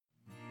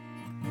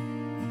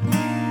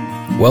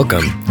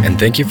Welcome, and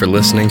thank you for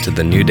listening to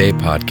the New Day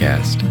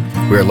podcast.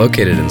 We are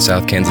located in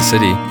South Kansas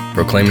City,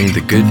 proclaiming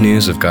the good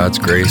news of God's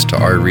grace to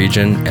our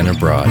region and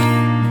abroad.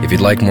 If you'd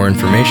like more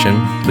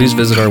information, please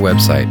visit our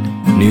website,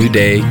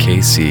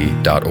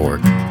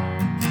 newdaykc.org.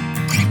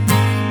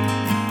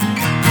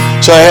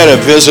 So I had a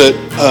visit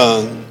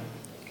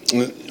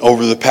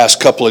over the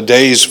past couple of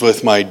days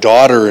with my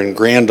daughter and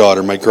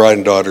granddaughter. My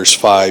granddaughter's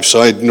 5,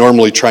 so I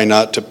normally try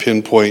not to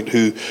pinpoint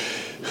who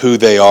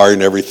they are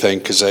and everything,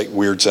 because that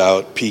weirds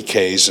out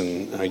PKs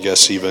and I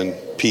guess even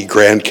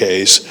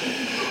P-grand-Ks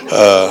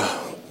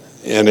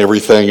and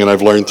everything. And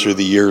I've learned through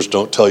the years,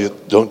 don't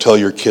tell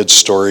your kids'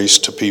 stories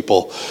to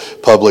people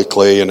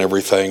publicly and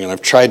everything. And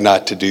I've tried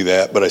not to do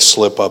that, but I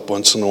slip up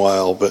once in a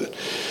while. But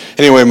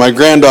anyway, my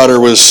granddaughter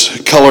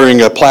was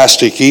coloring a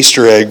plastic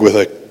Easter egg with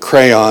a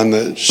crayon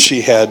that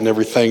she had and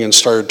everything, and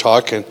started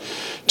talking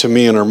to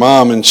me and her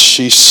mom. And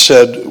she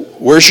said,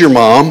 "Where's your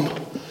mom?"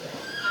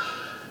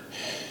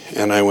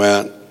 And I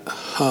went,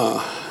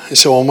 I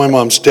said, "Well, my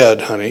mom's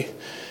dead, honey."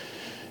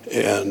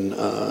 And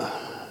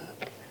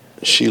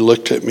she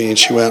looked at me and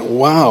she went,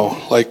 "Wow,"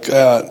 like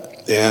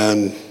that.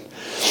 And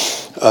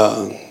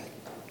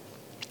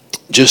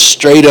just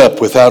straight up,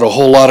 without a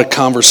whole lot of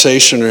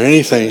conversation or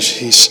anything,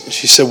 she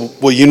said,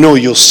 "Well,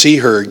 you'll see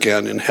her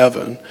again in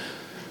heaven."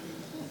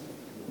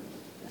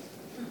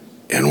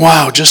 And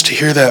wow, just to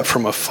hear that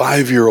from a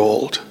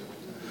 5-year-old.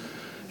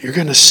 You're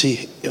going to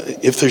see,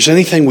 if there's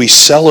anything we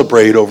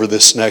celebrate over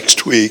this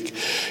next week,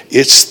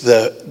 it's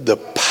the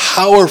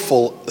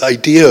powerful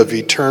idea of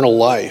eternal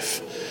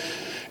life.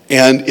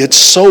 And it's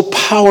so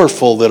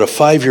powerful that a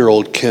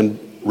 5-year-old can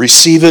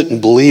receive it and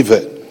believe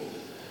it.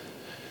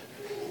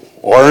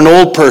 Or an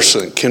old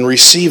person can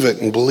receive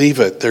it and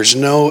believe it. There's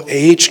no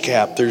age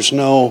gap. There's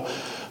no,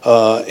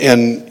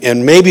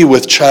 and maybe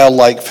with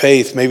childlike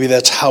faith, maybe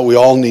that's how we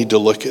all need to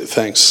look at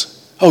things.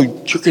 Oh,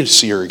 you're going to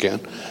see her again.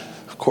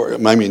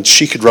 I mean,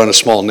 she could run a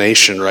small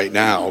nation right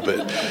now,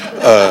 but,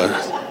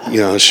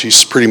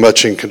 she's pretty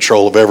much in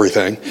control of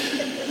everything.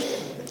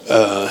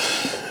 But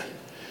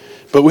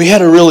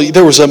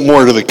there was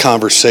more to the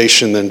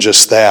conversation than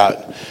just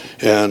that.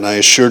 And I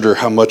assured her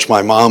how much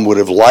my mom would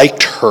have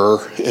liked her,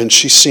 and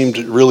she seemed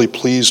really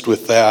pleased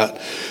with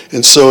that.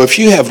 And so if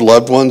you have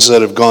loved ones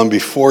that have gone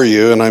before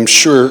you, and I'm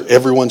sure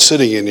everyone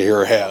sitting in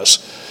here has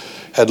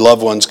had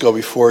loved ones go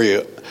before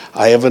you,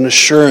 I have an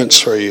assurance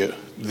for you.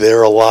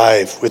 They're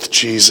alive with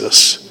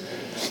Jesus.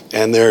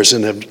 And there's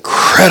an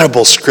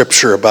incredible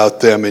scripture about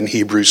them in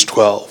Hebrews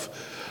 12.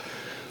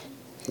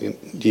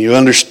 Do you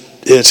understand?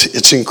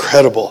 It's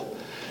incredible.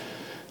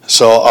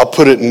 So I'll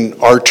put it in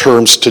our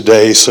terms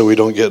today so we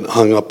don't get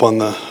hung up on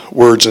the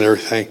words and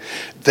everything.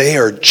 They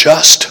are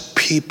just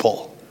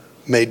people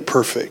made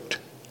perfect.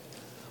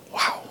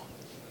 Wow.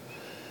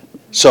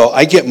 So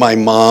I get my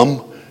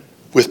mom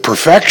with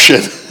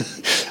perfection.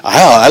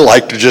 I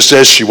liked her just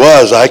as she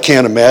was. I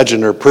can't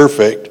imagine her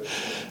perfect,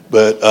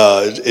 but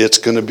it's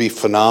going to be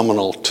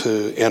phenomenal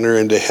to enter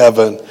into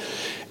heaven.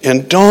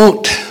 And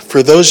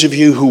for those of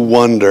you who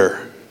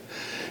wonder,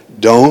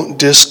 don't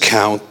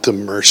discount the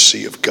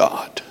mercy of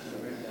God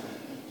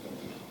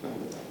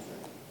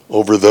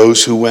over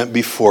those who went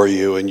before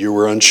you and you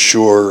were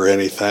unsure or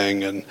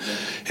anything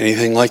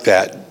like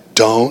that.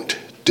 Don't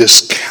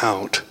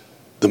discount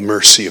the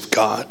mercy of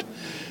God.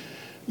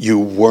 You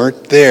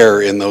weren't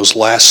there in those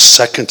last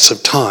seconds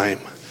of time,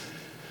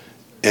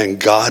 and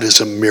God is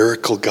a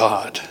miracle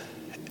God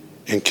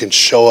and can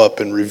show up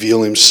and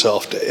reveal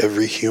himself to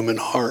every human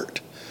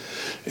heart.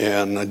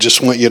 And I just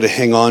want you to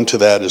hang on to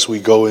that as we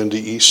go into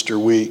Easter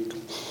week.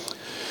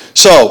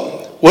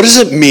 So, what does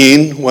it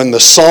mean when the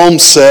Psalm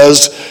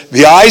says,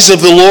 "The eyes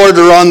of the Lord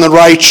are on the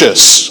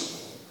righteous"?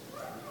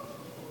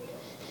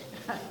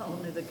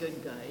 Only the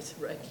good guys,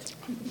 right?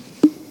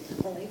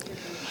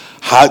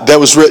 That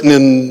was written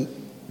in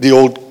the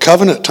Old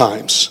Covenant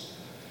times.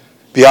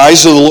 The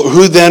eyes of the Lord.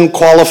 Who then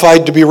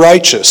qualified to be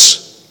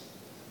righteous?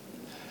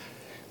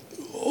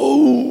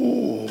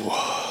 Oh.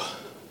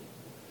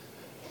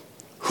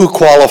 Who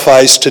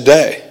qualifies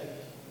today?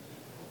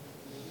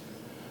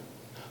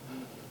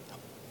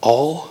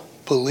 All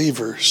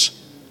believers.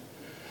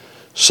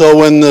 So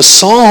when the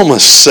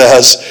psalmist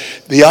says,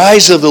 "The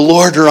eyes of the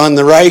Lord are on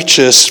the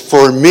righteous,"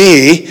 for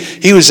me,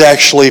 he was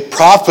actually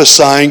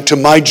prophesying to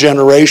my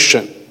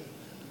generation.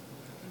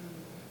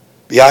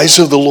 The eyes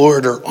of the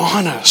Lord are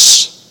on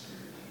us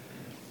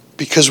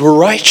because we're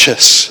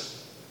righteous.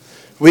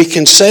 We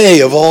can say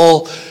of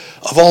all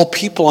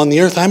people on the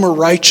earth, I'm a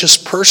righteous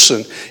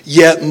person.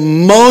 Yet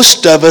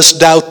most of us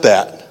doubt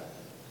that.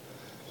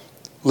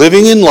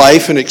 Living in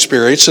life and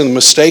experience and the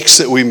mistakes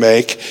that we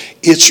make,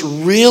 it's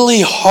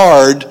really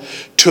hard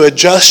to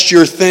adjust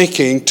your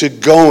thinking to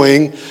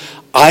going,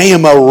 I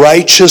am a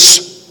righteous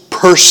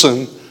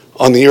person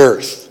on the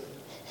earth.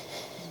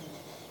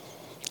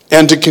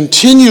 And to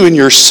continue in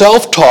your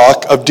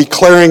self-talk of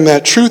declaring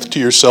that truth to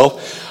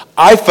yourself,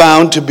 I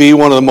found to be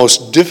one of the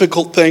most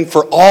difficult things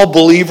for all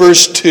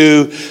believers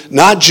to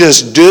not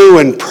just do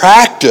and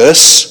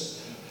practice,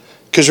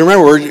 Because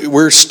remember,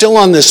 we're still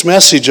on this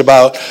message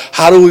about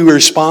how do we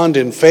respond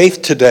in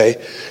faith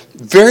today.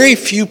 Very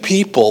few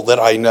people that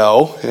I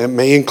know, and it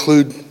may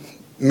include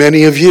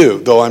many of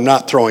you, though I'm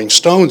not throwing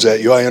stones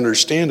at you, I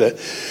understand it,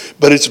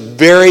 but it's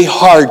very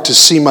hard to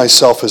see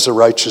myself as a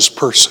righteous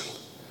person.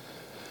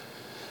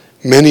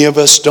 Many of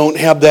us don't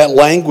have that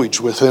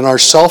language within our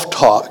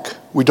self-talk.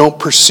 We don't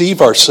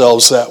perceive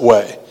ourselves that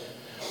way.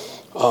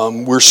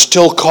 We're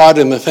still caught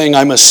in the thing,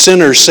 I'm a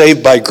sinner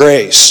saved by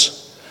grace.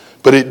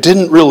 But it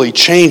didn't really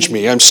change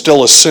me. I'm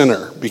still a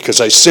sinner because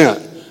I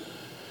sin.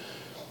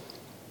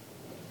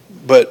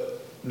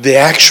 But the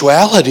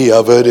actuality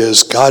of it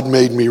is God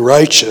made me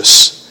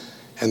righteous.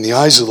 And the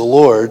eyes of the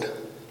Lord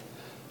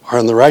are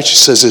on the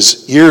righteous. It says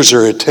his ears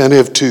are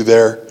attentive to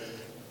their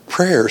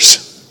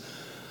prayers.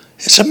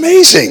 It's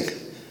amazing.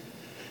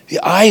 The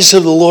eyes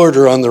of the Lord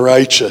are on the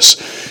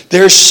righteous.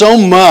 There's so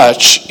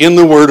much in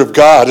the Word of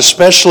God,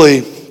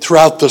 especially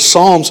throughout the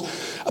Psalms,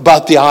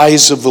 about the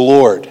eyes of the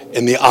Lord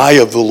and the eye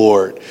of the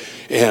Lord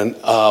and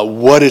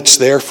what it's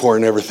there for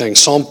and everything.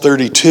 Psalm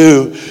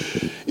 32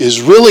 is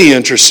really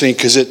interesting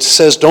because it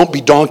says, don't be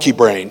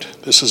donkey-brained.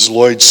 This is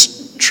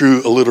Lloyd's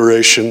true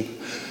alliteration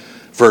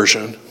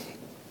version.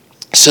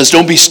 It says,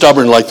 don't be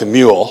stubborn like the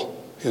mule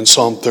in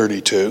Psalm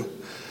 32.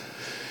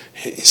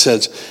 He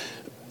says,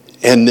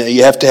 and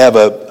you have to have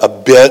a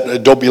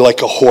bit. Don't be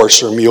like a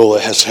horse or a mule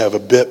that has to have a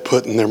bit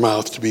put in their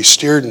mouth to be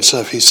steered and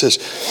stuff. He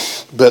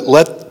says, but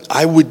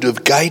I would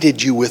have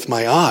guided you with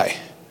my eye.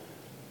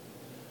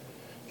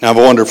 Now, I have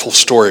a wonderful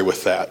story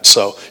with that.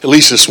 So at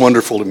least it's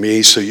wonderful to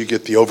me, so you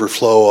get the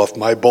overflow off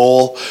my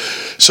bowl.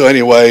 So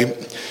anyway,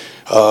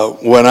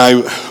 when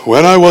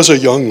I was a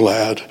young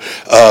lad,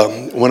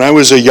 when I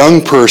was a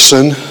young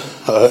person,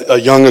 a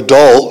young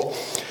adult,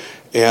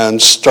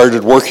 and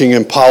started working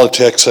in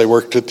politics, I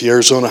worked at the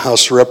Arizona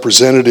House of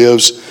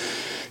Representatives.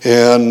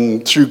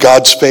 And through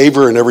God's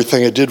favor and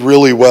everything, I did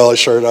really well. I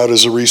started out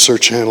as a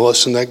research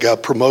analyst, and that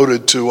got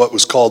promoted to what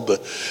was called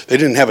they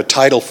didn't have a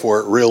title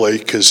for it really,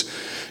 because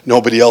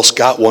nobody else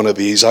got one of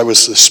these. I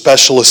was the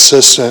special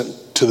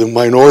assistant to the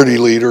minority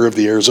leader of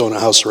the Arizona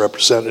House of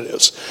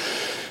Representatives.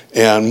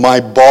 And my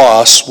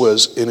boss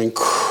was an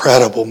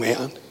incredible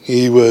man.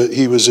 He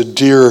was a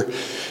dear,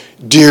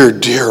 dear,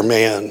 dear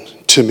man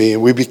to me,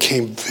 and we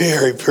became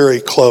very,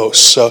 very close.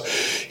 So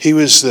he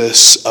was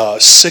this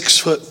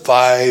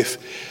 6'5",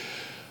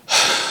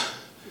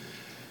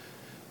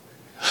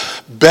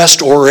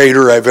 best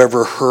orator I've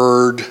ever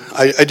heard.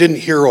 I didn't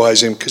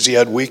heroize him because he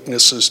had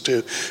weaknesses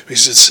too.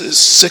 He's a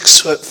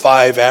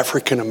 6'5"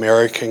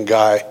 African-American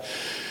guy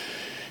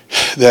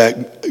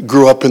that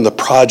grew up in the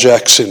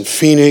projects in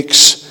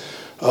Phoenix,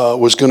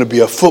 was going to be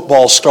a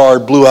football star,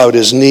 blew out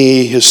his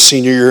knee his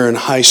senior year in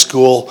high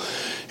school,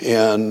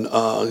 and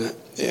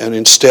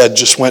instead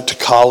just went to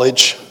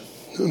college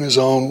on his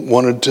own,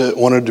 wanted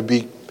to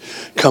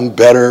become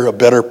a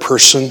better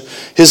person.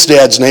 His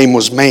dad's name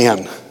was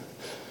Man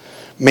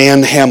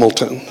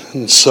Hamilton.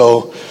 And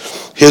so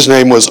his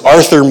name was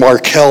Arthur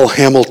Markel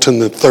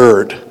Hamilton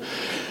III.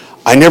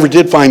 I never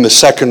did find the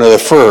second or the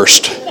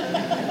first.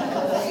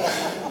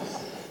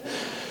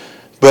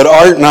 But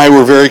Art and I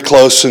were very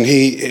close, and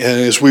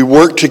as we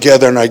worked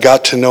together and I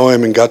got to know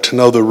him and got to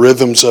know the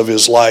rhythms of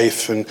his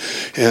life, and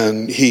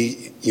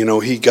he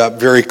got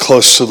very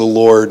close to the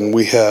Lord, and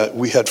we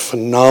had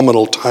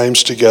phenomenal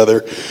times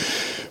together.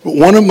 But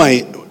one of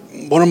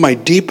my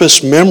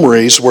deepest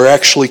memories were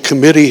actually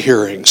committee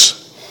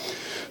hearings.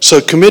 So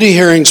committee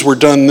hearings were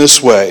done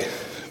this way.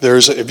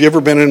 Have you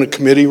ever been in a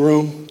committee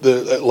room,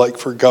 like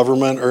for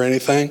government or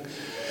anything?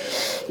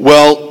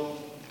 Well,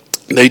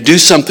 they do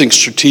something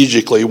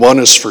strategically. One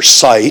is for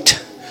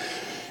sight,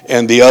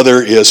 and the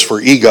other is for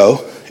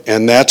ego.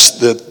 And that's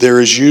that there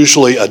is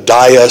usually a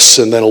dais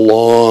and then a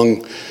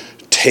long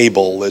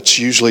table that's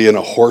usually in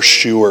a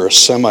horseshoe or a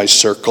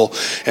semicircle,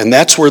 and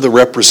that's where the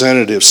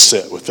representatives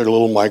sit with their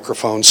little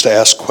microphones to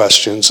ask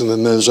questions. And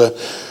then there's a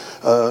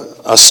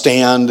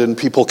stand, and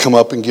people come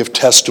up and give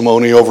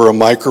testimony over a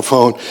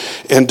microphone.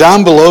 And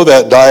down below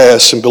that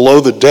dais and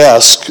below the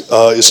desk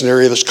is an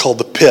area that's called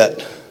the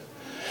pit.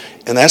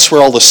 And that's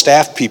where all the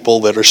staff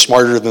people that are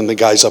smarter than the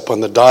guys up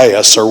on the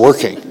dais are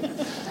working.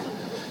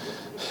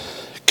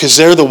 Because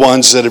they're the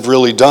ones that have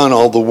really done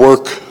all the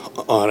work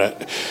on it.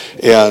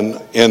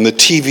 And the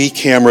TV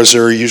cameras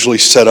are usually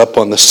set up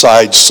on the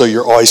sides, so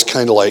you're always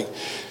kind of like,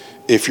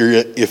 if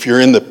you're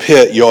in the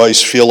pit, you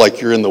always feel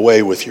like you're in the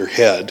way with your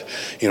head,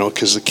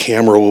 because the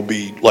camera will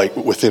be like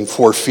within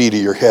 4 feet of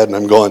your head, and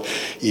I'm going,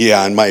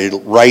 yeah, and my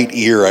right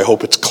ear, I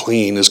hope it's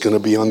clean, is going to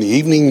be on the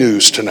evening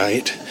news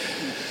tonight.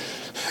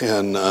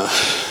 And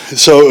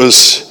so it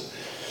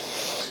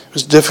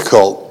was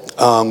difficult.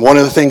 One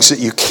of the things that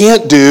you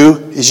can't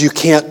do is you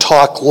can't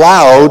talk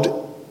loud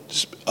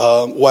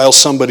while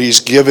somebody's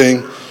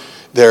giving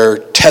their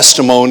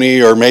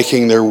testimony or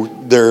making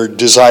their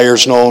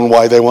desires known,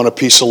 why they want a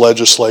piece of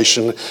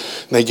legislation.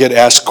 And they get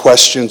asked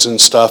questions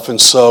and stuff.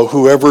 And so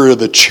whoever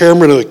the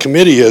chairman of the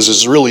committee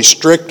is really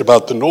strict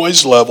about the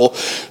noise level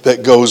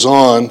that goes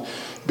on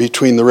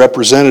between the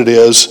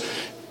representatives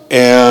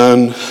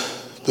and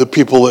the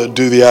people that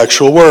do the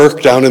actual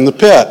work down in the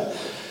pit.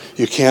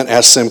 You can't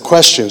ask them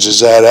questions. Is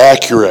that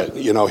accurate?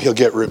 He'll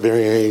get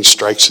he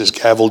strikes his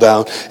gavel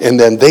down, and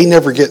then they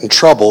never get in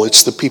trouble.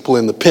 It's the people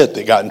in the pit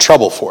that got in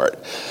trouble for it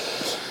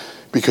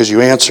because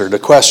you answered a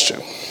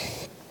question.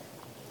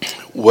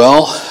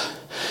 Well,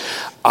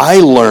 I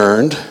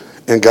learned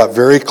and got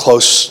very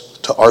close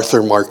to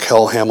Arthur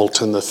Markel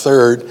Hamilton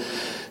III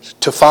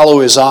to follow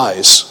his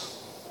eyes.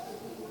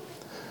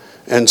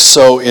 And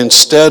so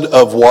instead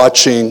of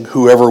watching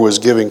whoever was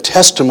giving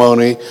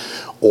testimony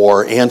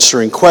or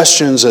answering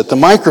questions at the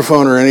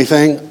microphone or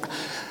anything,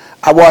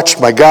 I watched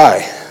my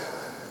guy.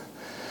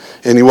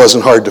 And he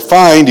wasn't hard to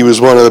find. He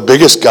was one of the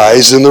biggest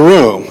guys in the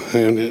room.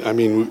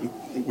 And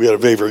we had a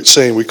favorite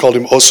saying. We called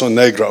him Oso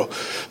Negro,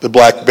 the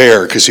black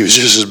bear, because he was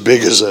just as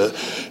big as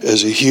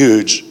a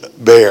huge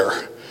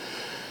bear.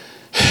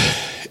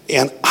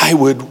 And I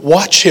would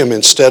watch him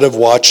instead of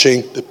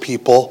watching the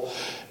people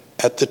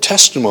at the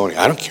testimony.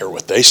 I don't care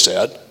what they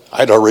said.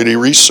 I'd already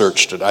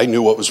researched it. I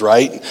knew what was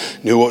right,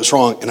 knew what was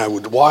wrong, and I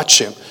would watch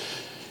him.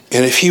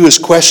 And if he was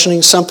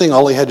questioning something,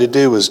 all he had to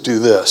do was do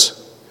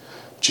this.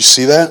 Did you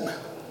see that?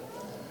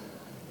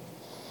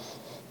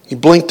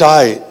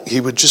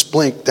 He would just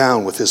blink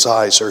down with his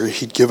eyes, or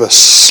he'd give a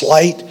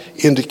slight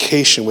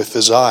indication with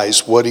his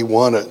eyes what he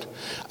wanted.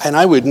 And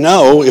I would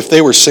know if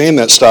they were saying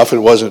that stuff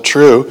and it wasn't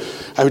true,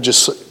 I would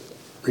just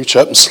reach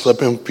up and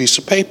slip him a piece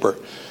of paper.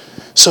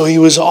 So he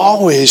was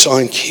always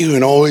on cue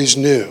and always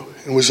knew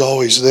and was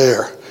always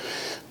there.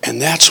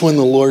 And that's when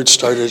the Lord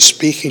started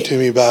speaking to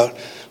me about,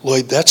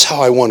 Lloyd, that's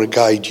how I want to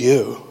guide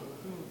you.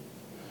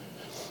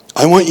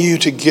 I want you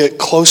to get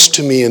close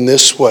to me in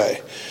this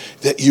way,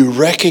 that you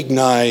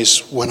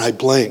recognize when I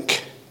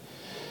blink.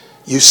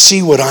 You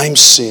see what I'm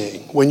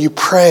seeing. When you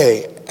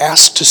pray,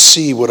 ask to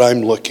see what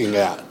I'm looking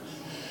at.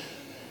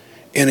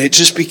 And it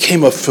just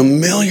became a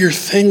familiar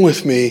thing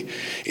with me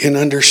in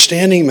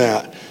understanding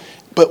that.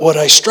 But what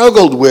I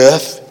struggled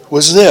with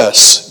was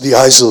this: the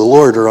eyes of the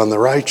Lord are on the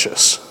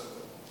righteous.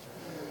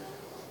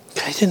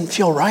 I didn't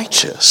feel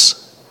righteous.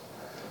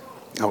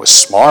 I was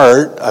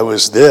smart, I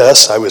was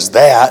this, I was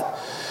that,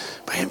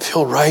 but I didn't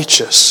feel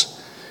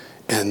righteous.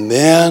 And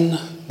then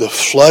the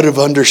flood of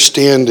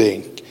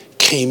understanding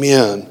came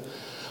in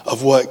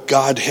of what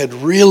God had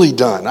really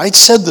done. I'd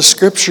said the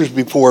scriptures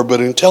before, but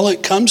until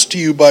it comes to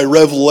you by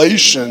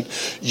revelation,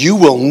 you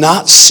will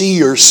not see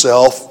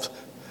yourself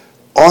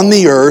on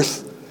the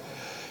earth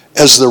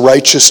as the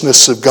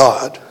righteousness of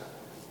God.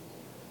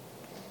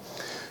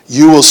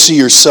 You will see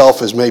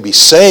yourself as maybe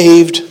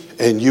saved,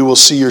 and you will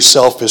see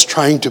yourself as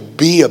trying to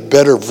be a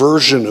better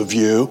version of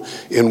you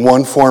in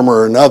one form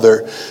or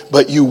another,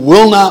 but you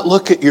will not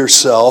look at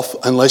yourself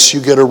unless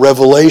you get a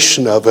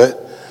revelation of it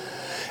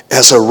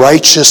as a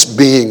righteous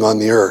being on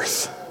the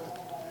earth.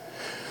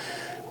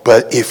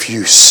 But if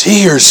you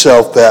see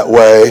yourself that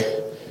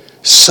way,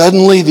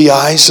 suddenly the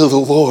eyes of the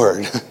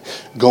Lord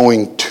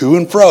going to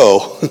and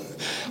fro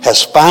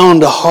has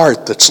found a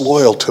heart that's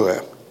loyal to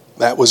him.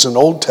 That was an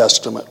Old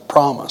Testament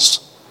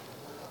promise.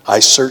 I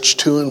search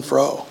to and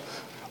fro.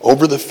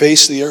 Over the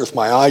face of the earth,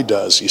 my eye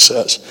does, he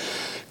says.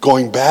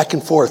 Going back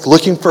and forth,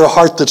 looking for a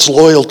heart that's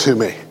loyal to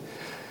me.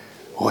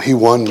 Well, he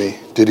won me.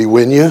 Did he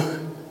win you?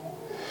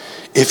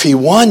 If he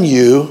won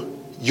you,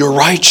 you're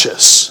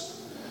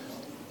righteous.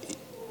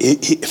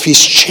 If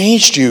he's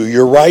changed you,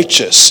 you're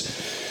righteous.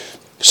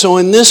 So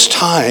in this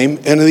time,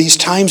 and in these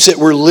times that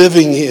we're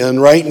living in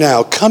right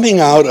now,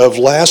 coming out of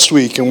last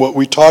week and what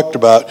we talked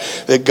about,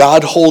 that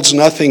God holds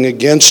nothing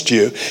against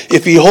you.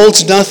 If he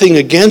holds nothing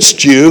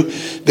against you,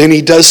 then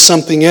he does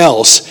something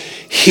else.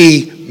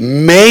 He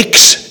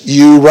makes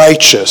you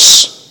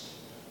righteous.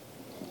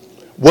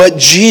 What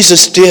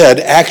Jesus did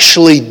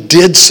actually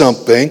did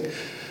something.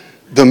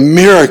 The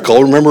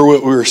miracle, remember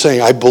what we were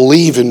saying, I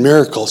believe in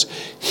miracles.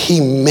 He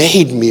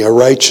made me a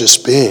righteous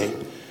being.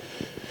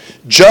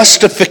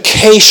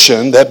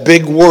 Justification, that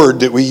big word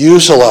that we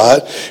use a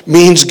lot,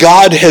 means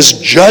God has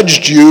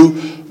judged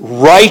you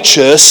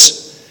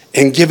righteous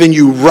and given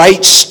you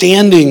right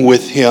standing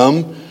with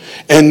him,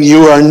 and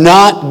you are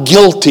not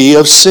guilty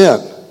of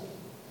sin.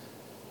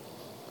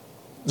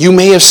 You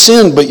may have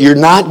sinned, but you're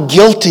not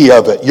guilty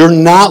of it. You're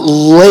not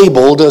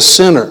labeled a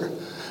sinner.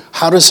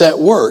 How does that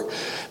work?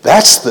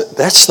 That's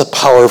the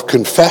power of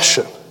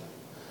confession.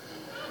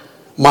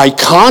 My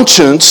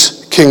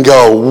conscience can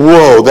go,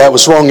 whoa, that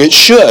was wrong. It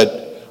should.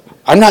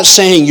 I'm not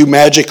saying you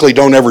magically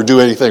don't ever do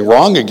anything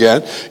wrong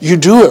again. You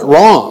do it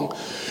wrong.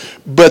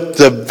 But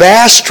the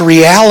vast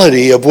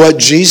reality of what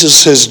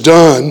Jesus has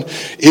done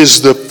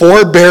is the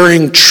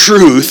forbearing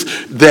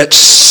truth that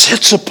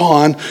sits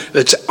upon,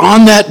 that's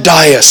on that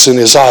dais in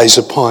his eyes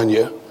upon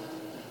you.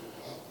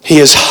 He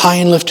is high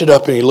and lifted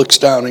up, and he looks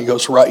down and he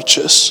goes,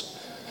 righteous.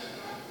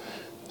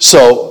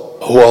 So,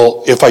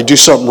 well, if I do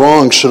something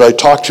wrong, should I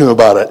talk to him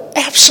about it?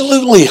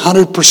 Absolutely,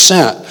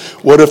 100%.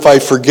 What if I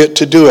forget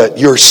to do it?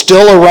 You're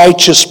still a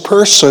righteous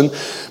person,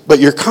 but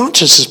your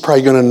conscience is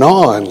probably going to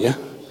gnaw on you.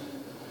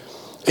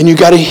 And you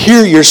got to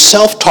hear your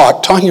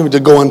self-talk, talking to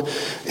going,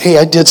 hey,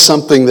 I did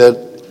something that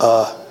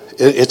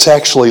it's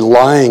actually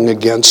lying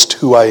against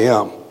who I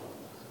am.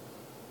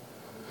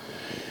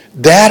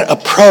 that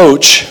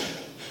approach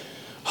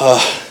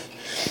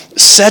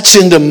sets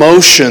into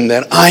motion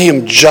that I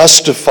am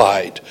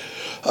justified.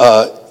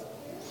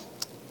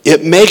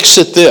 It makes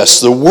it this.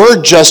 The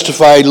word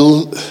justified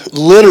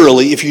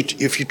literally,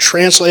 if you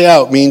translate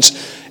out,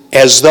 means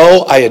as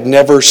though I had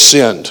never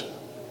sinned.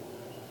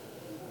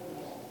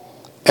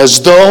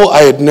 As though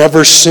I had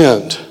never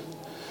sinned.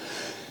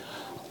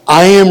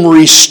 I am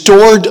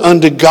restored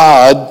unto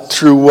God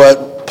through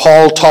what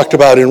Paul talked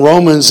about in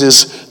Romans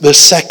is the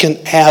second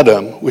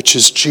Adam, which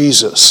is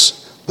Jesus.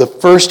 The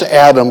first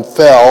Adam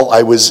fell.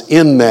 I was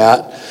in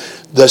that.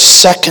 The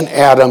second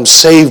Adam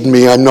saved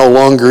me. I'm no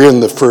longer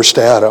in the first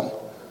Adam.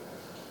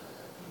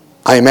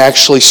 I am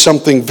actually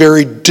something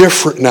very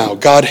different now.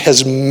 God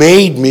has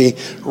made me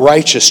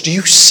righteous. Do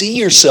you see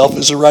yourself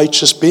as a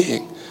righteous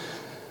being?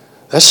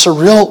 It's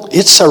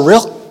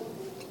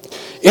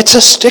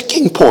a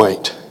sticking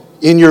point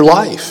in your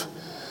life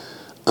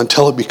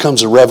until it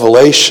becomes a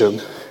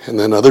revelation, and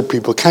then other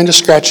people kind of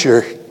scratch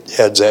your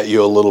heads at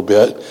you a little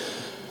bit.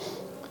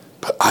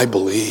 But I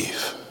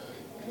believe,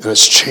 and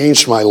it's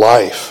changed my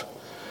life.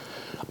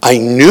 I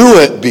knew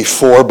it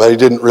before, but I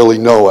didn't really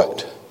know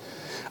it.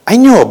 I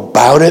knew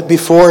about it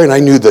before, and I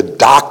knew the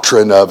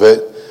doctrine of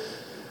it,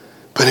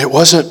 but it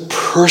wasn't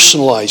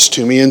personalized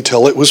to me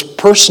until it was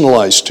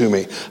personalized to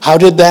me. How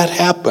did that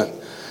happen?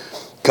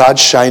 God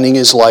shining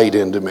his light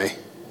into me.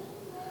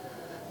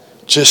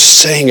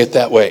 Just saying it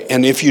that way.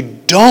 And if you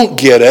don't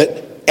get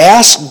it,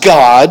 ask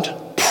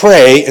God,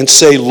 pray, and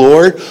say,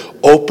 Lord,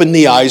 open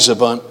the eyes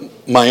of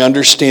my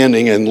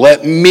understanding and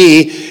let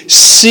me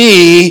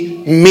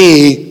see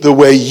me the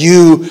way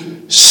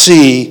you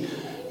see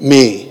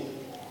me.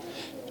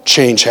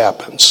 Change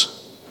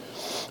happens.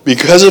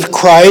 Because of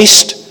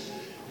Christ,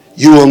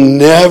 you will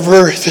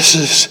never, this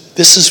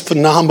is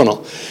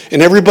phenomenal.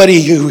 And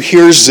everybody who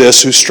hears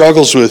this, who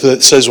struggles with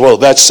it, says, well,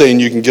 that's saying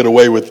you can get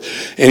away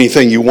with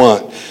anything you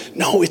want.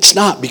 No, it's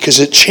not,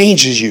 because it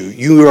changes you.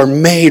 You are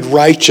made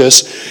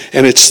righteous,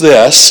 and it's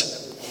this.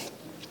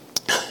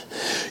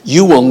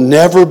 You will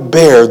never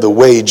bear the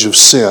wage of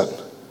sin.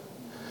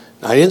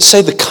 Now, I didn't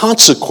say the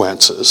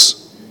consequences.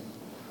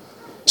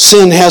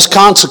 Sin has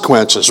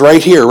consequences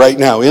right here, right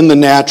now, in the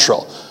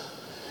natural.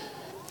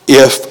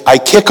 If I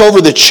kick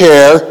over the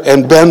chair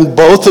and bend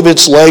both of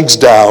its legs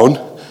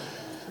down,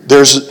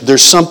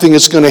 there's something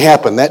that's going to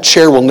happen. That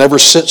chair will never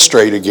sit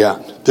straight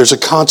again. There's a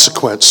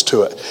consequence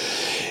to it.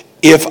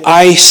 If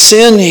I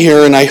sin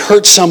here and I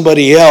hurt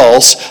somebody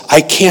else,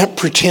 I can't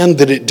pretend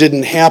that it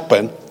didn't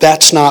happen.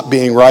 That's not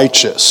being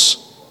righteous.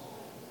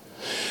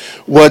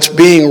 What's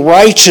being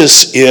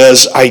righteous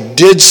is I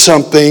did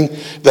something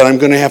that I'm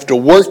going to have to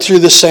work through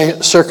the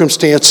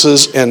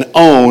circumstances and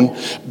own,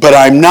 but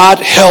I'm not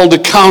held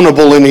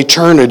accountable in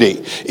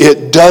eternity.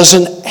 It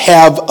doesn't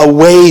have a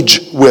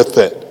wage with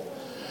it.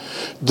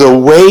 The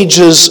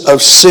wages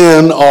of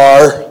sin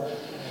are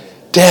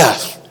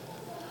death.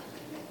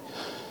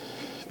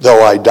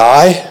 Though I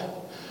die,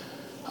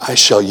 I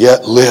shall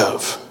yet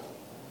live.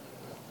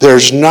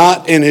 There's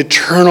not an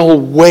eternal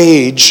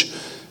wage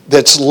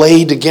that's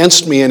laid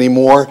against me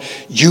anymore.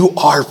 You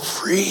are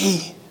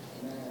free.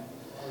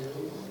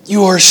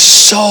 You are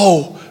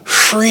so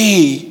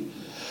free.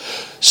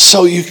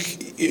 So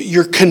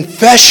your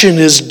confession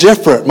is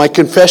different. My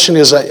confession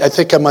is I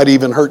think I might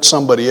even hurt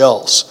somebody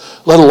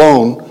else, let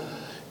alone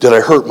did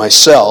I hurt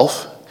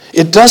myself.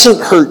 It doesn't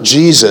hurt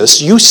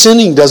Jesus. You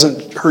sinning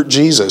doesn't hurt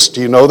Jesus.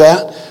 Do you know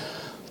that?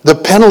 The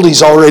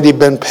penalty's already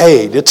been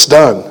paid. It's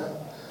done.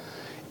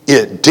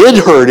 It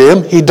did hurt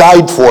him. He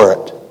died for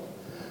it.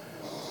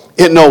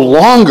 It no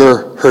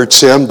longer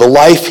hurts him. The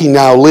life he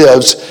now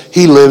lives,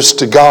 he lives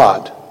to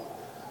God.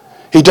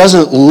 He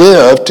doesn't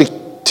live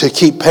to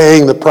keep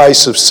paying the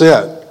price of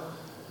sin.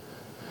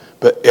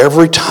 But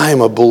every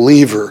time a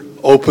believer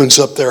opens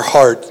up their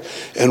heart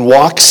and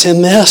walks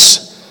in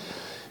this,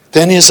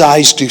 then his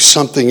eyes do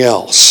something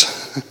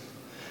else.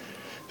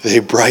 They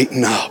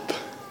brighten up.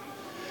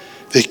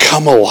 They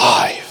come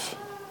alive.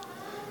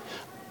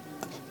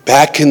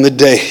 Back in the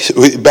day,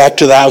 back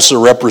to the House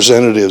of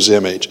Representatives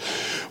image.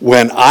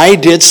 When I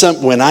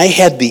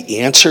had the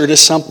answer to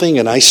something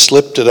and I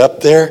slipped it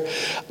up there,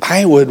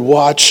 I would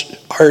watch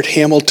Art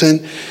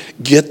Hamilton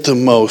get the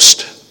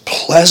most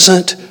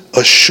pleasant,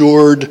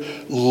 assured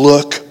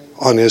look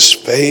on his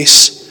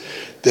face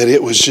that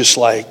it was just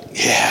like,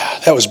 yeah,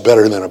 that was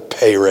better than a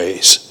pay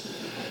raise.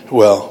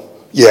 Well,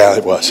 yeah,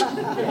 it was.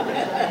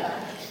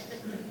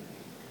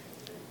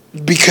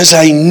 Because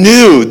I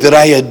knew that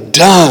I had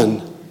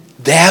done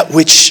that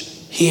which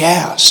he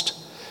asked.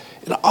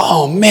 And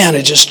oh man,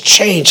 it just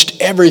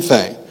changed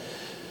everything.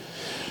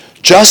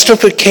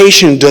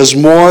 Justification does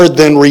more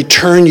than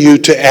return you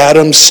to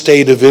Adam's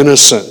state of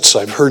innocence.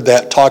 I've heard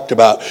that talked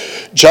about.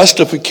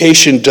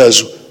 Justification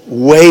does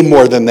way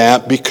more than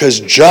that, because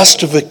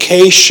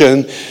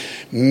justification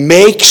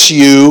makes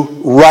you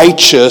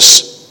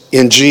righteous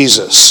in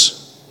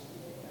Jesus.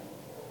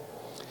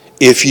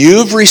 If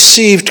you've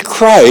received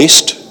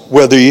Christ,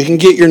 whether you can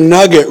get your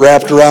nugget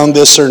wrapped around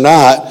this or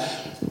not,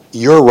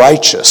 you're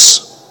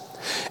righteous.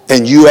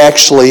 And you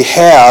actually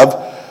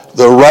have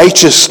the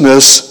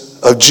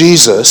righteousness of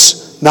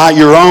Jesus, not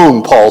your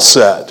own, Paul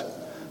said.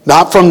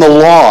 Not from the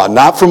law,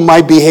 not from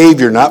my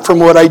behavior, not from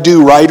what I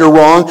do right or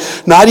wrong,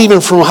 not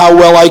even from how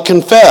well I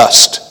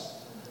confessed.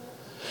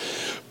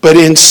 But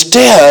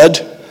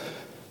instead,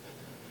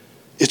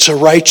 it's a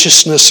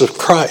righteousness of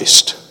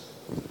Christ.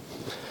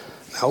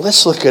 Now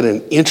let's look at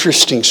an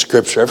interesting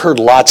scripture. I've heard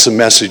lots of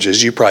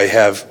messages, you probably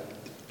have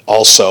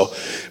also,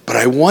 but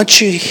I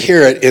want you to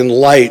hear it in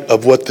light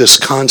of what this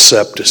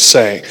concept is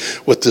saying,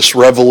 what this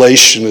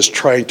revelation is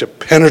trying to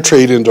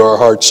penetrate into our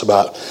hearts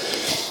about.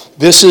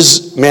 This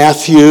is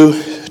Matthew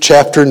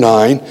chapter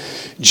 9.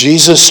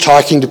 Jesus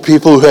talking to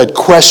people who had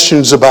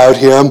questions about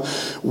him,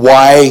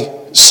 why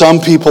some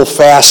people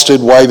fasted,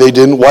 why they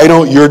didn't. Why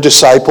don't your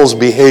disciples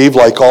behave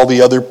like all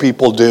the other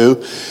people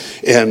do?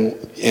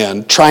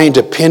 And trying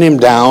to pin him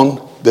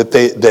down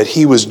that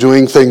he was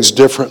doing things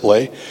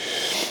differently.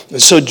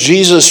 And so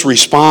Jesus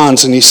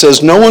responds and he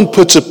says, "No one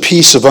puts a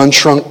piece of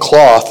unshrunk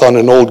cloth on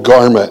an old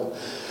garment,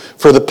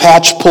 for the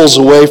patch pulls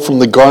away from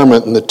the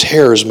garment and the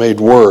tear is made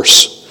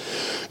worse.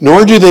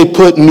 Nor do they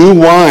put new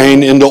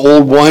wine into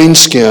old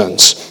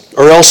wineskins,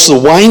 or else the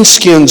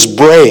wineskins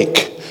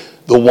break,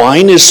 the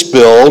wine is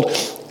spilled,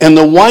 and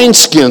the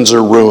wineskins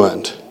are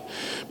ruined.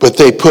 But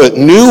they put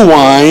new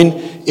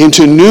wine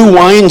into new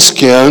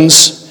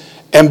wineskins,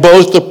 and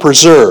both are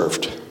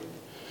preserved."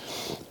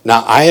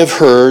 Now, I have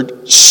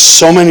heard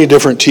so many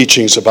different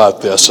teachings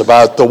about this,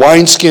 about the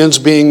wineskins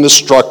being the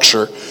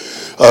structure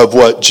of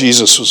what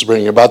Jesus was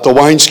bringing, about the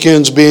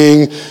wineskins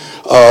being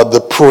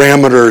the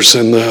parameters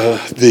and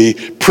the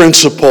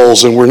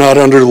principles, and we're not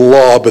under the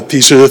law, but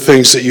these are the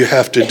things that you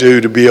have to do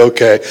to be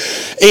okay.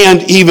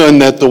 And even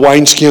that the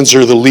wineskins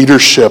are the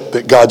leadership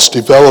that God's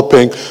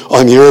developing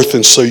on the earth,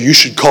 and so you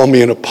should call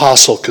me an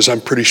apostle, because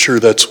I'm pretty sure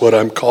that's what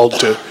I'm called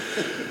to.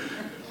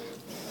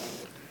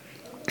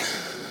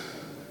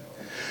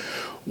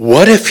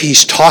 What if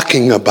he's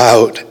talking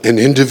about an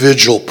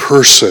individual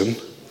person?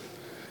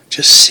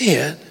 Just see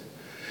it.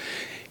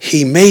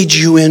 He made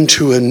you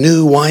into a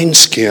new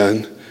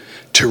wineskin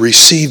to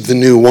receive the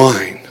new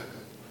wine.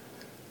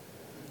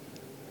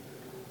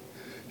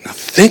 Now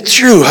think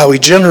through how he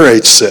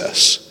generates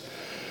this.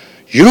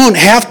 You don't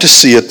have to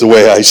see it the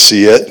way I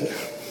see it,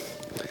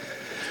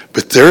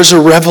 but there's a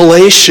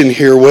revelation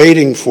here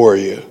waiting for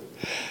you.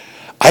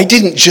 I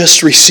didn't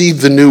just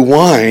receive the new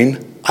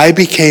wine, I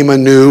became a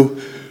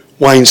new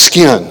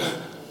wineskin.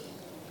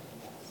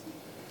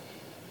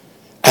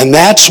 And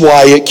that's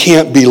why it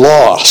can't be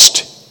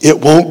lost. It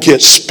won't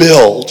get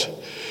spilled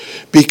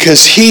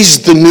because he's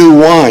the new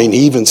wine.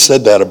 He even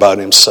said that about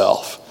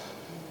himself.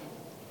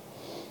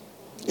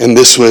 And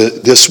this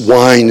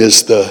wine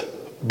is the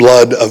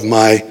blood of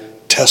my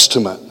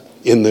testament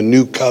in the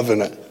new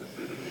covenant.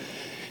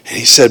 And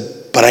he said,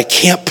 but I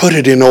can't put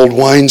it in old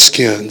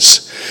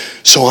wineskins,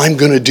 so I'm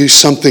going to do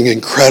something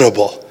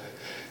incredible.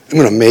 I'm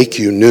going to make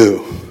you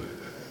new.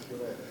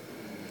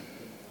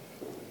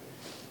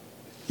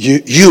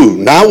 You,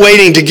 not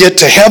waiting to get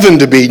to heaven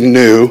to be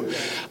new,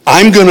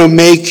 I'm going to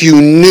make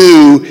you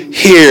new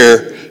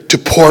here to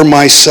pour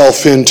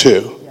myself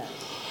into.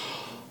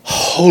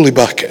 Holy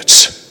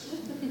buckets.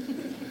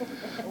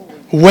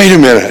 Wait a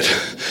minute.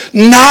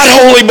 Not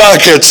holy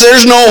buckets.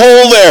 There's no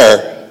hole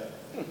there.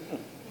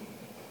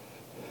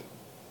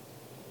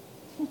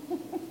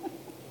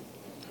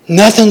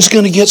 Nothing's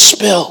going to get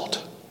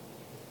spilled.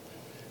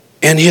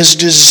 And his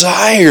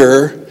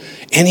desire,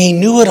 and he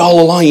knew it all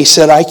along. He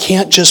said, I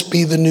can't just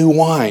be the new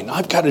wine.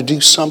 I've got to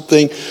do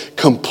something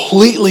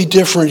completely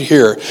different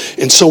here.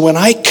 And so when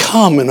I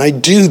come and I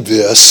do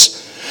this,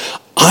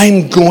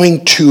 I'm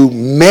going to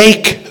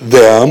make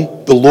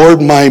them, the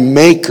Lord my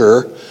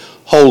maker,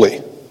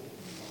 holy.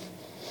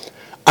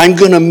 I'm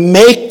going to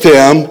make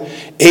them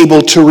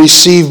able to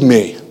receive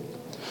me.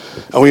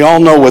 And we all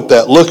know what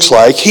that looks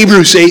like.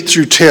 Hebrews 8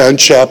 through 10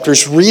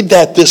 chapters, read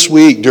that this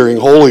week during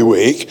Holy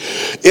Week.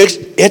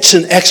 It's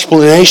an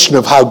explanation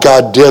of how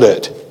God did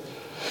it.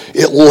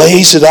 It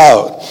lays it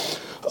out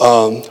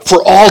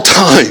for all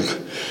time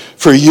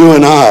for you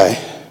and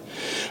I.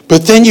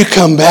 But then you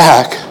come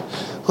back,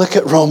 look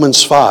at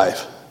Romans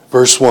 5,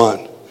 verse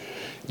 1.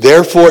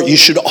 Therefore, you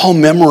should all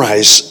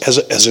memorize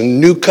as a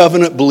new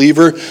covenant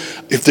believer.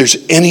 If there's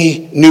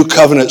any new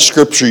covenant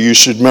scripture you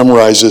should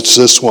memorize, it's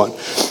this one.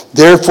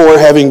 Therefore,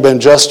 having been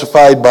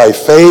justified by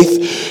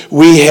faith,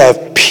 we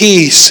have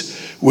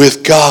peace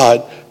with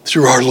God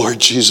through our Lord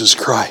Jesus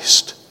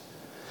Christ.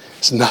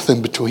 There's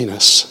nothing between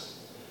us.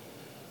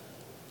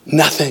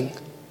 Nothing.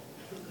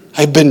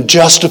 I've been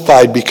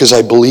justified because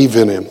I believe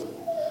in him.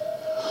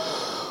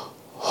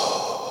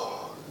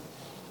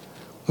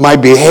 My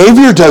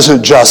behavior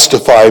doesn't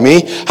justify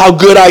me. How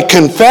good I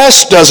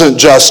confess doesn't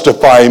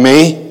justify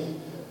me.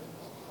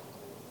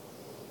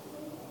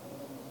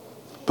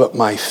 But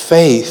my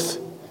faith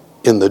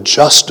in the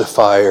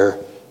justifier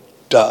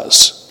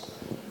does.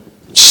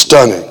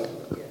 Stunning.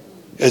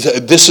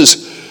 This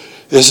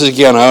is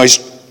again, I always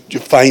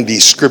find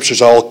these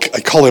scriptures, I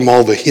call them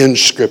all the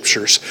hinge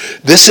scriptures.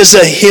 This is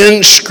a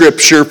hinge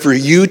scripture for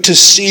you to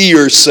see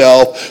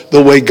yourself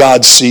the way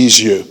God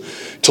sees you.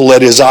 to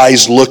let his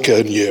eyes look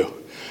on you.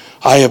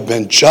 I have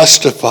been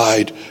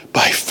justified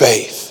by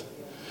faith,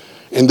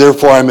 and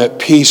therefore I'm at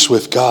peace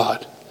with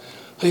God.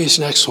 Look at these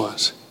next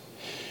ones.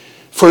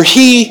 For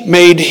he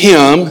made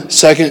him,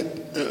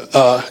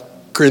 2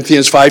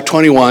 Corinthians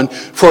 5:21,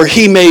 for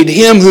he made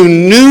him who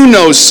knew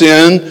no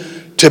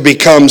sin to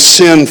become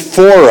sin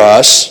for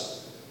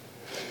us,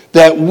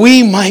 that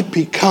we might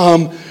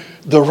become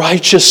the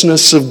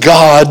righteousness of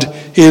God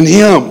in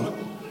him.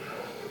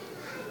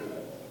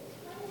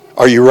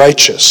 Are you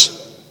righteous?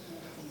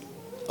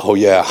 Oh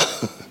yeah.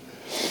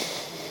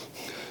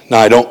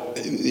 Now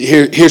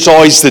here's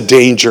always the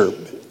danger.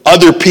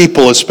 Other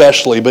people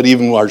especially, but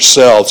even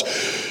ourselves,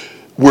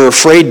 we're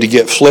afraid to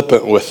get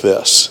flippant with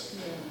this.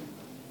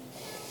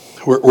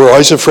 We're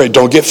always afraid.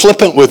 Don't get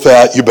flippant with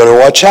that. You better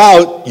watch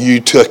out. You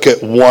took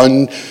it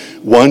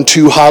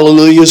two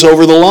hallelujahs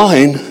over the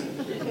line.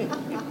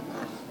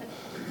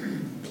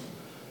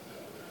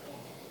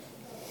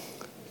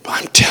 But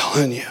I'm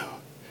telling you,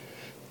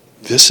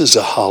 this is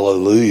a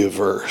hallelujah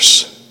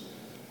verse.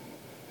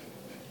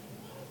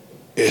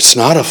 It's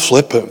not a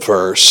flippant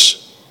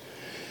verse.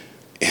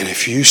 And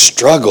if you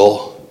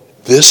struggle,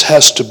 this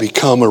has to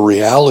become a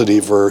reality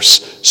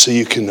verse so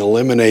you can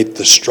eliminate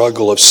the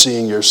struggle of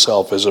seeing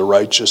yourself as a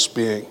righteous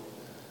being.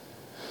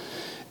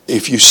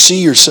 If you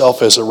see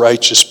yourself as a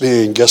righteous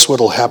being, guess what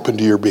will happen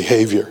to your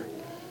behavior?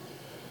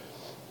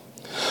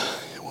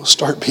 It will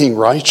start being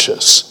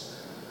righteous.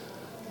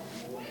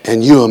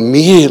 And you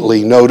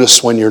immediately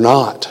notice when you're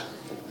not.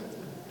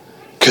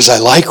 Because I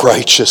like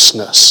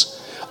righteousness.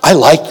 I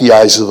like the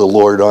eyes of the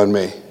Lord on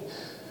me.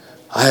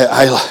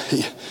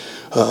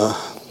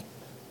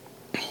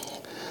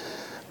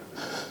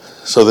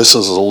 So this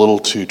is a little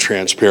too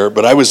transparent,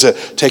 but I was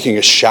taking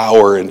a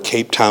shower in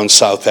Cape Town,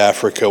 South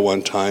Africa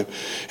one time,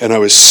 and I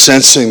was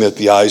sensing that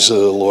the eyes of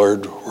the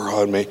Lord were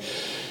on me.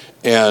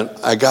 And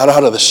I got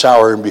out of the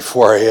shower, and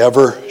before I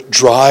ever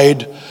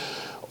dried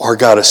or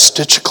got a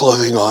stitch of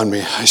clothing on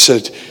me, I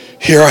said,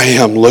 here I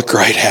am, look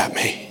right at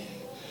me.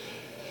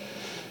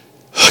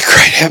 Look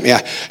right at me.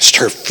 I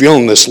started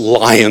feeling this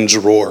lion's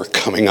roar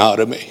coming out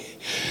of me.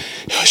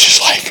 It was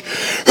just like,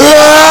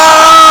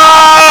 ah!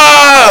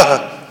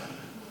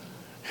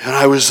 And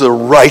I was the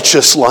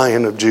righteous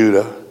Lion of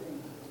Judah.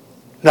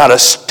 Not a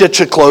stitch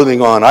of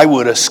clothing on. I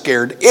would have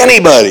scared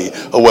anybody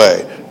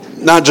away.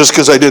 Not just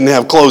because I didn't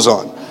have clothes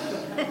on.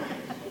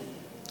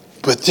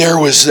 But there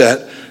was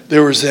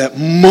that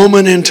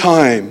moment in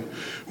time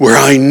where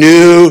I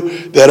knew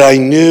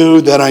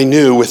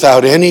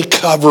without any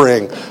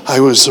covering, I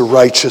was the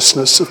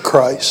righteousness of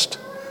Christ.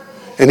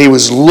 And he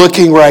was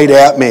looking right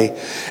at me,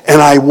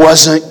 and I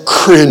wasn't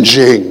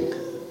cringing.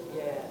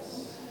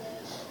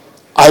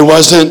 I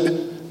wasn't,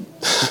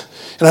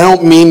 and I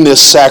don't mean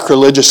this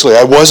sacrilegiously,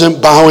 I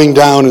wasn't bowing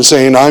down and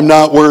saying, I'm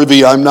not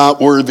worthy, I'm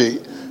not worthy.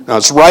 Now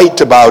it's right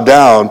to bow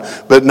down,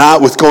 but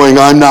not with going,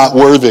 I'm not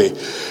worthy.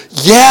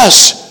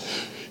 Yes,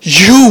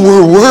 you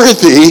were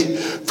worthy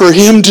for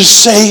him to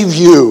save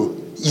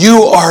you.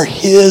 You are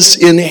his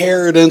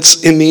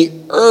inheritance in the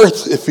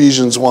earth,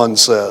 Ephesians 1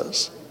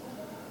 says.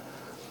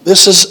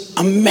 This is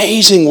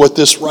amazing what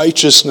this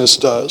righteousness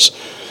does.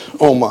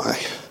 Oh my.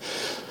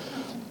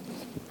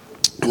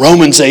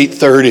 Romans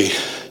 8:30.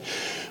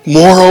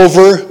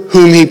 Moreover,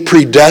 whom he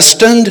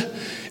predestined,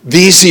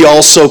 these he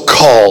also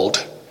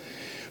called.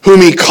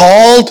 Whom he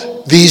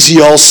called, these he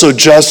also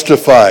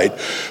justified.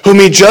 Whom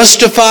he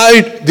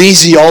justified,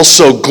 these he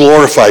also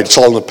glorified. It's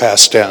all in the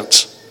past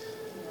tense.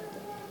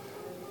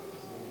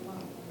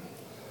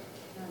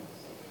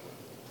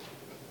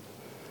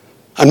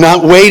 I'm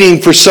not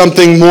waiting for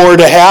something more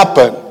to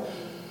happen.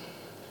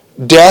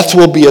 Death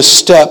will be a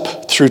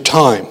step through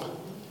time.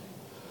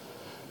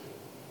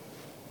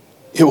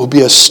 It will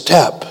be a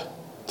step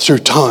through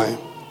time.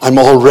 I'm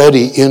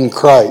already in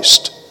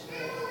Christ.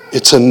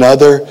 It's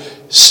another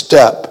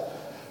step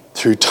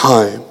through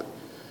time.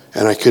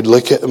 And I could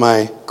look at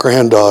my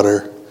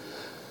granddaughter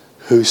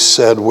who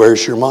said,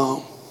 where's your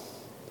mom?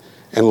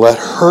 And let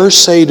her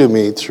say to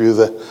me through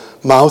the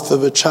mouth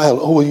of a child,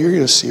 oh, well, you're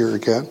going to see her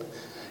again.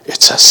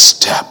 It's a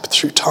step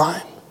through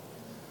time.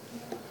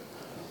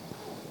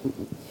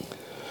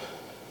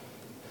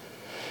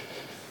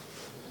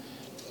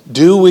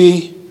 Do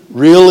we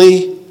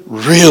really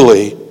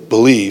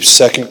believe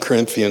 2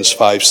 Corinthians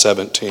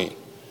 5:17?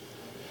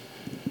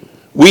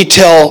 We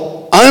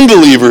tell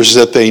unbelievers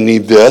that they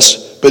need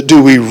this, but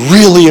do we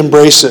really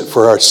embrace it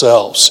for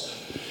ourselves?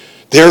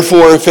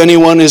 Therefore, if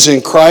anyone is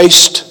in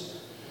Christ,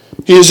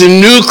 he is a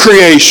new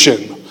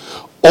creation.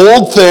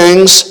 Old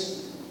things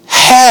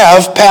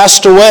have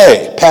passed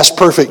away. Past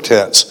perfect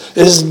tense.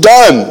 It is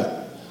done.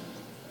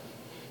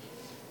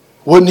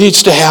 What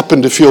needs to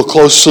happen to feel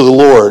close to the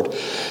Lord?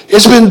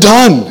 It's been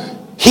done.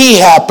 He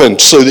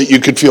happened so that you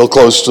could feel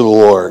close to the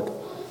Lord.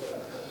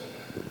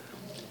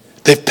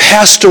 They've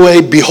passed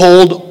away.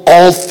 Behold,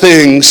 all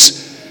things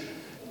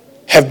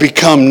have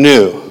become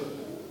new.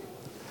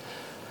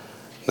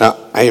 Now,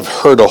 I have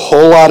heard a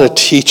whole lot of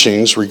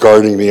teachings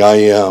regarding the I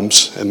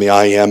ams, and the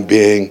I am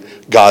being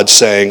God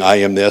saying, I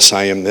am this,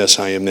 I am this,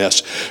 I am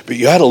this. But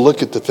you had to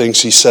look at the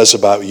things he says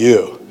about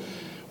you,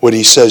 what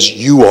he says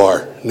you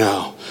are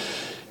now.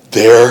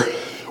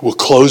 We'll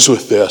close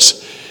with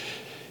this.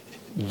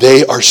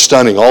 They are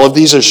stunning. All of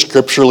these are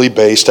scripturally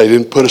based. I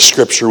didn't put a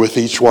scripture with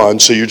each one,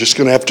 so you're just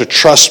going to have to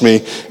trust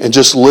me and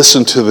just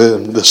listen to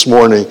them this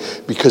morning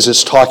because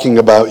it's talking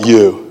about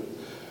you.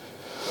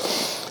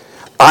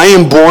 I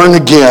am born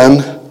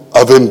again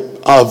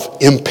of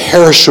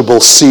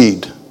imperishable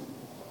seed.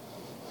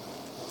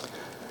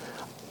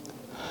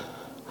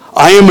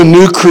 I am a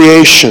new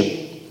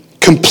creation,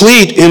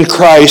 complete in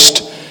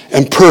Christ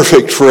and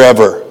perfect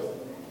forever.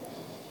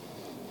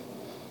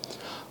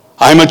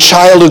 I am a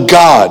child of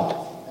God,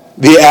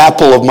 the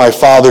apple of my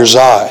Father's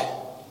eye.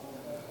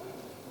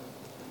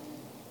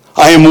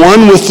 I am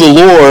one with the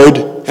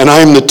Lord, and I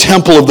am the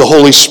temple of the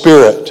Holy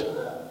Spirit.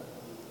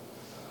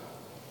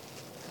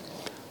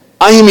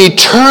 I am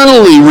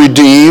eternally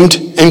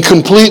redeemed and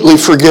completely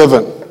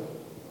forgiven.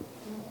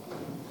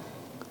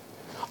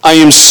 I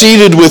am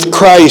seated with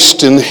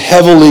Christ in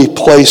heavenly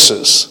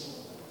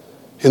places,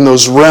 in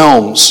those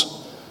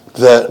realms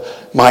that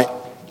my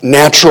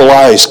natural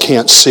eyes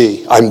can't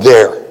see. I'm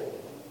there.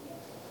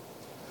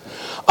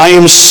 I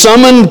am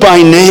summoned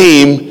by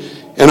name,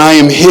 and I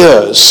am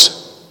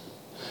his.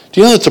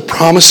 Do you know that the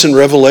promise in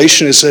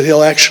Revelation is that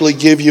he'll actually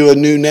give you a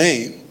new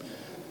name?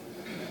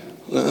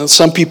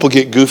 Some people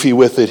get goofy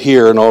with it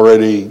here and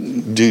already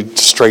do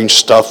strange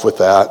stuff with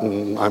that,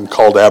 and I'm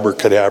called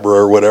abracadabra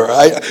or whatever.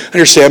 I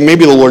understand,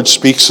 maybe the Lord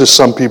speaks to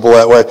some people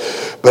that way,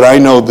 but I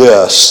know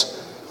this.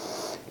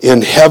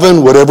 In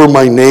heaven, whatever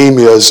my name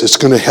is, it's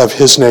going to have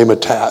his name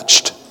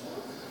attached.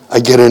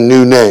 I get a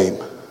new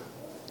name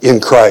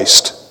in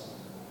Christ.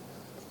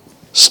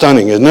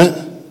 Stunning, isn't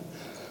it?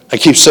 I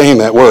keep saying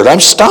that word. I'm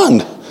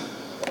stunned.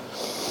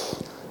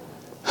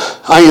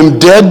 I am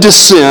dead to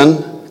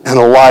sin and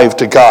alive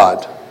to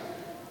God.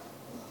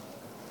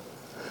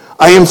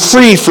 I am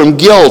free from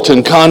guilt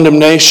and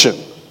condemnation.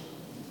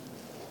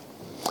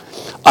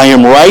 I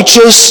am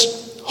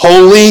righteous,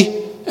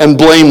 holy, and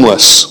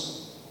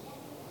blameless.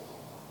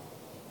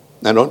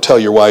 Now don't tell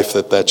your wife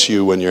that that's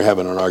you when you're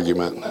having an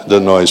argument. It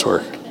doesn't always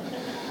work.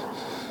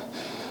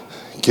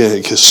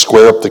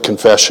 Square up the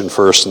confession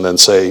first and then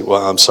say,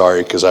 well, I'm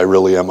sorry because I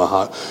really am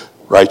a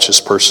righteous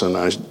person.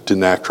 I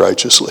didn't act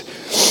righteously.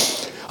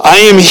 I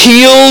am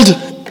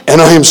healed and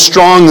I am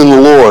strong in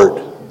the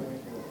Lord.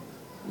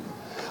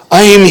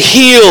 I am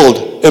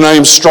healed and I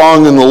am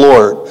strong in the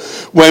Lord.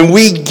 When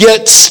we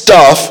get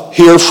stuff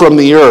here from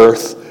the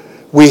earth,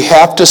 we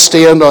have to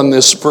stand on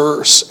this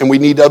verse, and we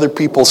need other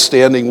people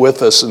standing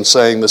with us and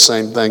saying the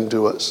same thing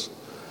to us.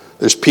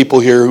 There's people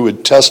here who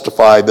would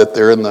testify that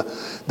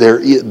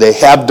they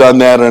have done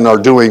that and are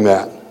doing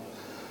that.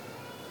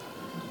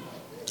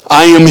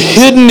 I am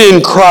hidden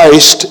in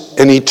Christ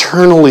and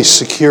eternally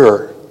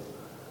secure.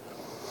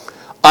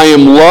 I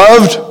am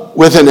loved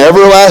with an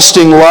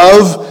everlasting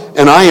love,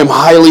 and I am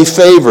highly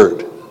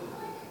favored.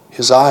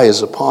 His eye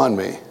is upon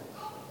me.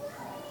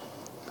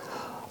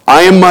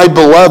 I am my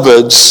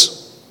beloved's,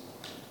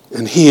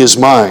 and he is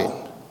mine.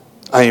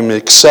 I am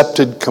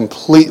accepted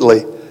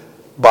completely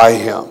by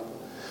him.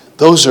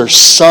 Those are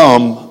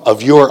some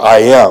of your I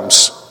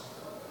ams.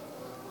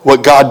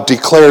 What God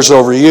declares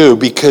over you,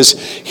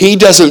 because he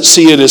doesn't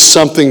see it as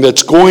something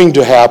that's going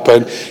to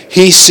happen.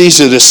 He sees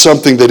it as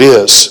something that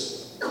is.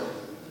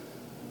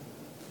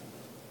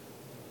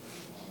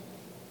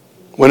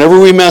 Whenever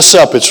we mess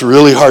up, it's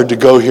really hard to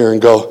go here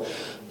and go,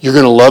 you're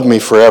going to love me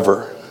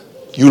forever.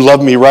 You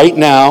love me right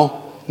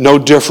now, no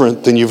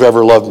different than you've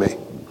ever loved me.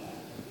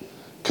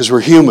 Because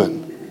we're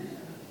human.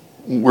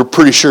 We're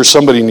pretty sure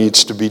somebody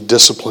needs to be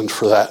disciplined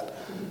for that.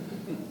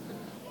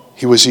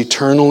 He was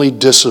eternally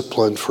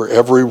disciplined for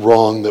every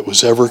wrong that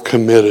was ever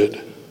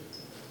committed.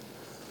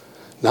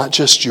 Not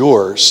just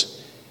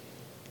yours.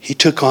 He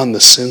took on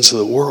the sins of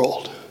the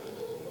world.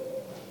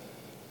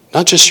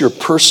 Not just your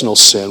personal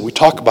sin. We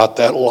talk about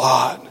that a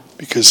lot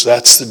because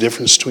that's the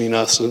difference between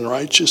us and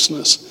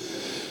righteousness.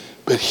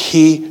 But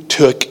he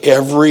took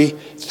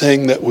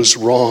everything that was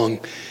wrong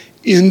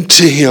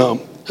into him.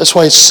 That's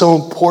why it's so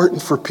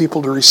important for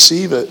people to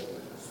receive it.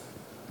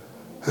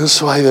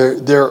 That's why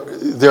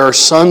there are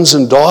sons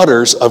and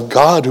daughters of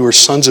God who are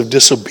sons of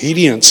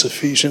disobedience,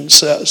 Ephesians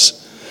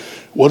says.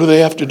 What do they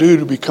have to do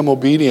to become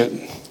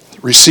obedient?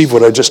 Receive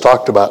what I just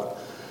talked about.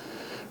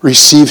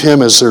 Receive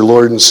him as their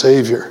Lord and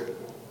Savior.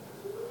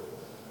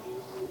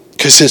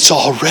 Because it's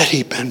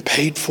already been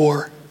paid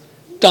for.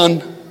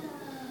 Done.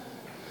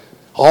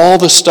 All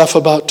the stuff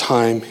about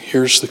time,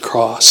 here's the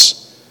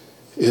cross.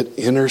 It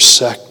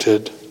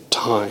intersected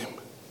time.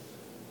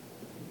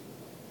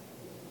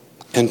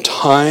 And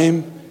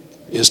time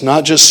is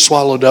not just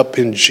swallowed up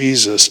in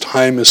Jesus.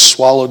 Time is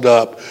swallowed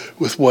up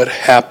with what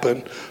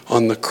happened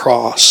on the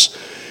cross.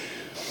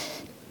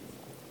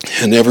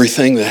 And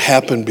everything that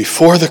happened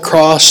before the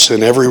cross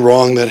and every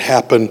wrong that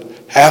happened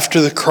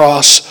after the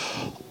cross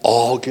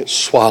all get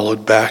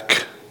swallowed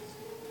back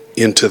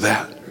into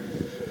that.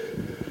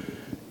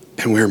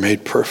 and we're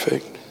made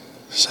perfect.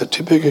 Is that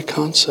too big a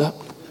concept?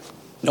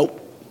 Nope.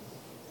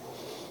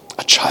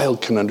 A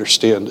child can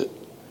understand it.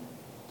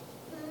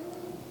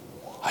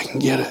 I can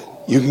get it.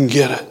 You can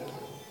get it.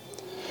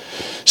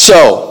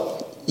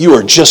 So, you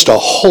are just a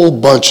whole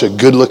bunch of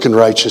good-looking,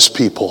 righteous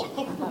people.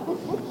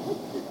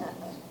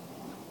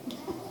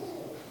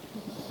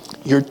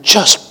 You're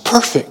just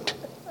perfect.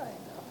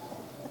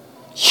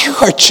 You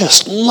are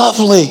just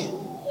lovely.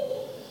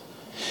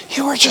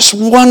 You are just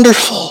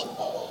wonderful.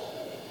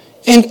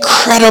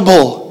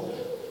 Incredible.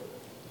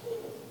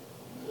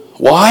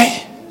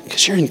 Why?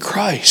 Because you're in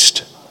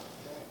Christ.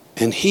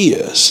 And He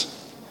is.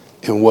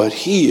 And what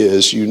He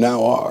is, you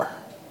now are.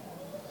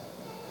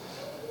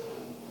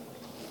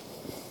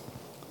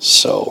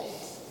 So,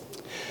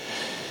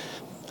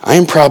 I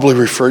am probably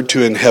referred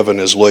to in heaven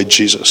as Lloyd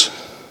Jesus.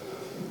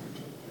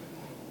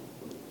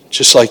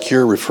 Just like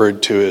you're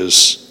referred to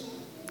as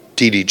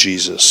Dee Dee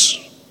Jesus,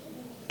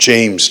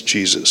 James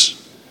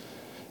Jesus.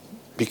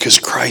 Because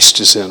Christ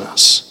is in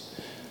us.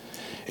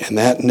 And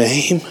that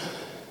name,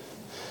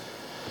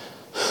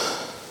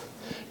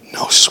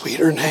 no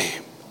sweeter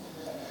name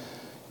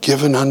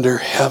given under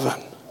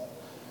heaven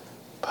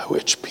by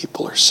which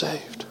people are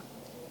saved.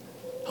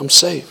 I'm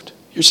saved.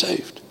 You're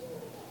saved.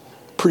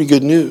 Pretty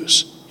good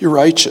news. You're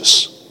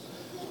righteous.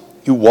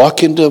 You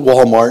walk into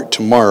Walmart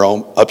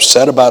tomorrow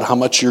upset about how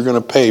much you're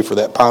going to pay for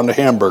that pound of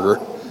hamburger,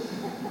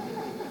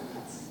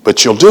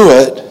 but you'll do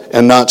it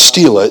and not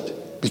steal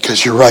it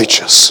because you're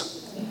righteous.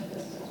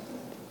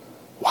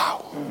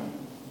 Wow.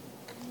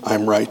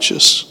 I'm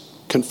righteous.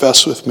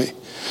 Confess with me.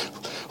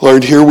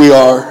 Lord, here we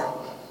are.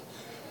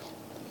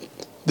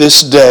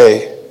 This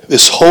day,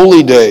 this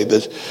holy day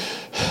that's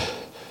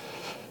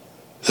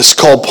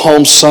called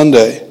Palm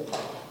Sunday.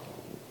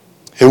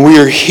 And we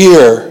are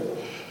here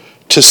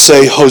to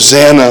say,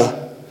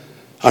 Hosanna,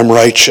 I'm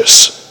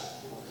righteous.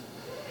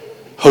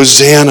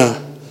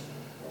 Hosanna,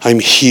 I'm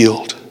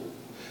healed.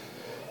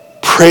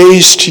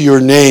 Praise to your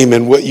name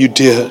and what you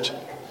did.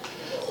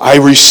 I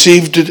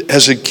received it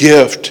as a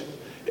gift,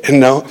 and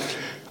now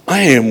I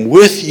am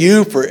with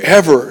you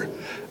forever.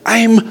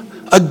 I'm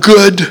a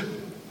good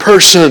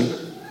person.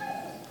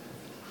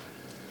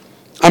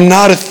 I'm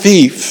not a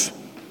thief.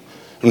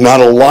 I'm not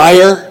a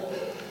liar.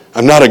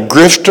 I'm not a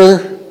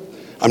grifter.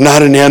 I'm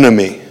not an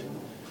enemy.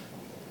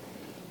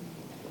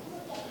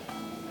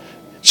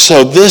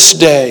 So this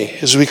day,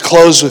 as we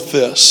close with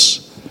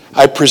this,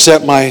 I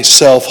present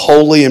myself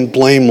holy and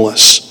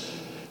blameless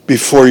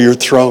before your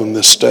throne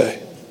this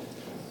day.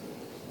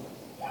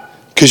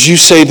 Because you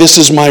say this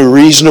is my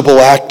reasonable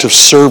act of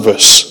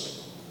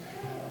service.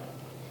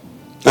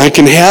 I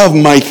can have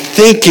my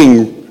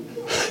thinking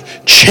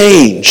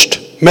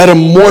changed,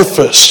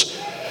 metamorphosed,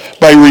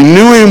 by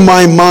renewing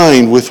my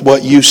mind with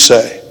what you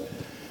say.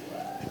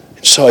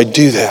 So I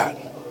do that.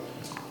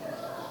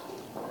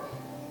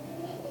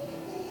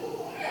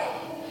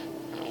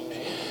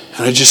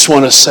 And I just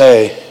want to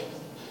say,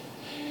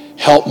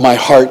 help my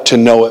heart to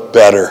know it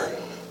better.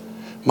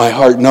 My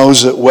heart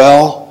knows it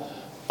well.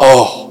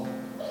 Oh,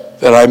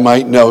 that I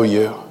might know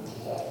you.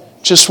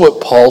 Just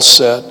what Paul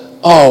said.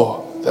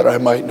 Oh, that I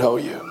might know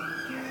you.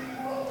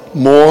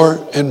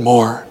 More and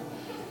more.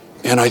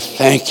 And I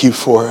thank you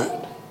for it.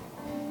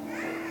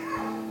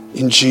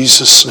 In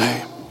Jesus'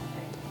 name.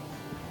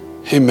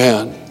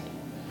 Amen.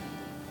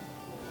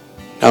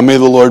 Now may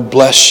the Lord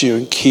bless you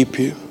and keep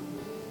you.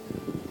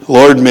 The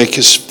Lord make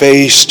his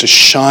face to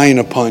shine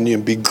upon you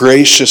and be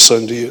gracious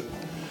unto you.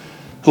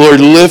 The Lord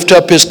lift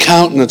up his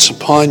countenance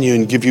upon you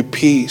and give you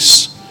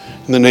peace.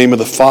 In the name of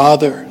the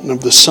Father, and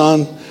of the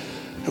Son,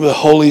 and of the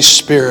Holy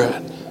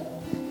Spirit.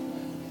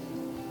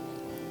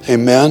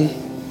 Amen.